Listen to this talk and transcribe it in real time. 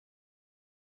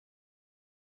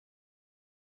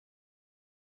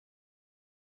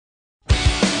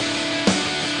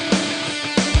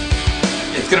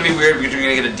gonna be weird because you're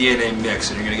gonna get a DNA mix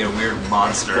and you're gonna get a weird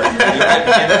monster. You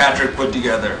and Patrick put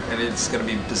together, and it's gonna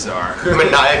be bizarre.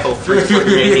 Maniacal 3-foot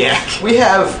maniac. We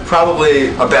have probably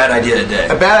a bad idea a day.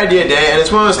 A bad idea a day, and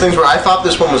it's one of those things where I thought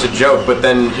this one was a joke, but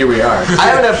then here we are.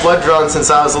 I haven't had blood drawn since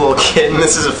I was a little kid, and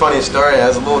this is a funny story. I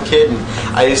was a little kid, and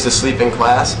I used to sleep in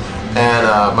class. And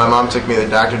my mom took me to the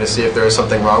doctor to see if there was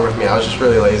something wrong with me. I was just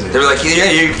really lazy. They were like,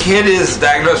 yeah, your kid is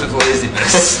diagnosed with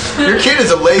laziness. Your kid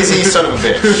is a lazy son of a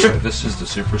bitch. This is the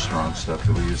super strong stuff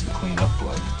that we use to clean up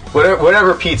blood.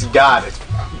 Whatever Pete's got, it's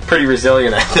pretty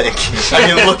resilient, I think. I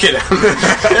mean, look at him.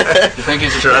 You think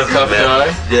he's a tough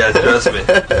guy? Yeah, trust me.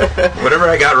 Whatever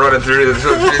I got running through these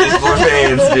blood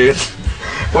veins, dude.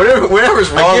 Whatever's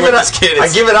wrong with this kid I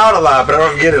give it out a lot, but I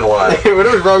don't get it a lot.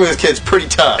 Whatever's wrong with this kid's pretty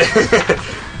tough.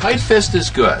 Tight fist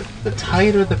is good. The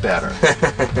tighter, the better.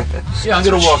 Yeah, I'm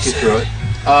going to walk you through it.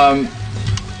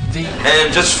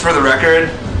 And just for the record,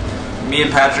 me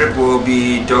and Patrick will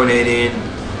be donating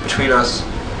between us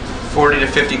 40 to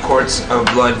 50 quarts of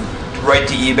blood right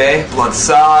to eBay. Blood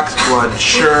socks, blood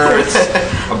shirts,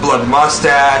 a blood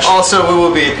mustache. Also, we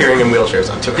will be appearing in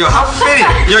wheelchairs on tour. Yo, how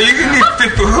fitting! Yo, you can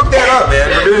hook that up, man.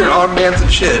 We're doing on Manson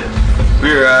shit.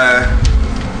 We're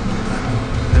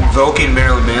invoking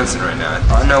Marilyn Manson right now.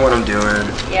 I know what I'm doing.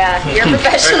 Yeah, you're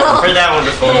professional. I've heard that one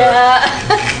before. Yeah.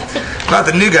 Not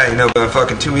the new guy, you know, but in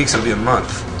fucking 2 weeks it'll be a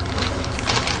month.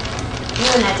 You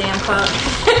and that damn quote.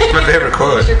 My favorite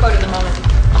quote. What's your quote of the moment?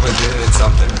 I'm gonna do it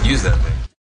something. Use that thing.